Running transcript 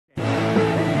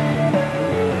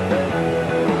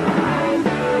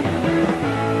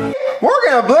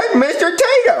gonna blend Mr.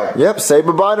 Tato. Yep, say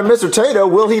bye-bye to Mr. Tato.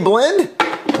 Will he blend?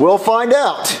 We'll find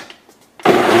out.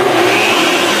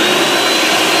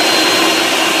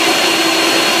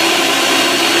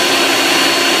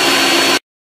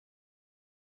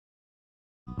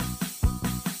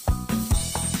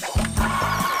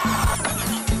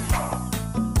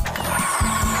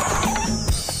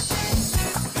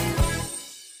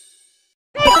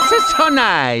 This is so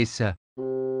nice.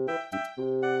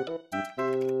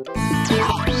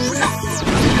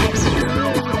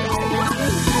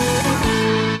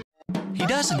 He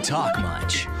doesn't talk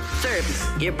much.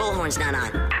 Ferb, your bullhorn's not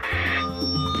on.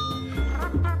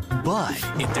 But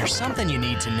if there's something you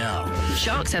need to know...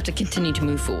 Sharks have to continue to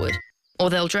move forward, or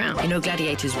they'll drown. You know,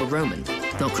 gladiators were Roman,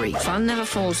 not Greek. Fun never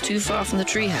falls too far from the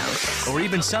treehouse. Or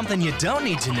even something you don't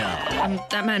need to know.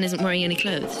 That man isn't wearing any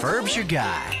clothes. Ferb's your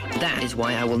guy. That is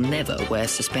why I will never wear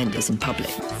suspenders in public.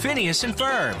 Phineas and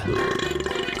Ferb.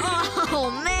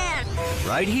 Oh, man!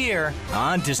 Right here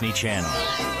on Disney Channel.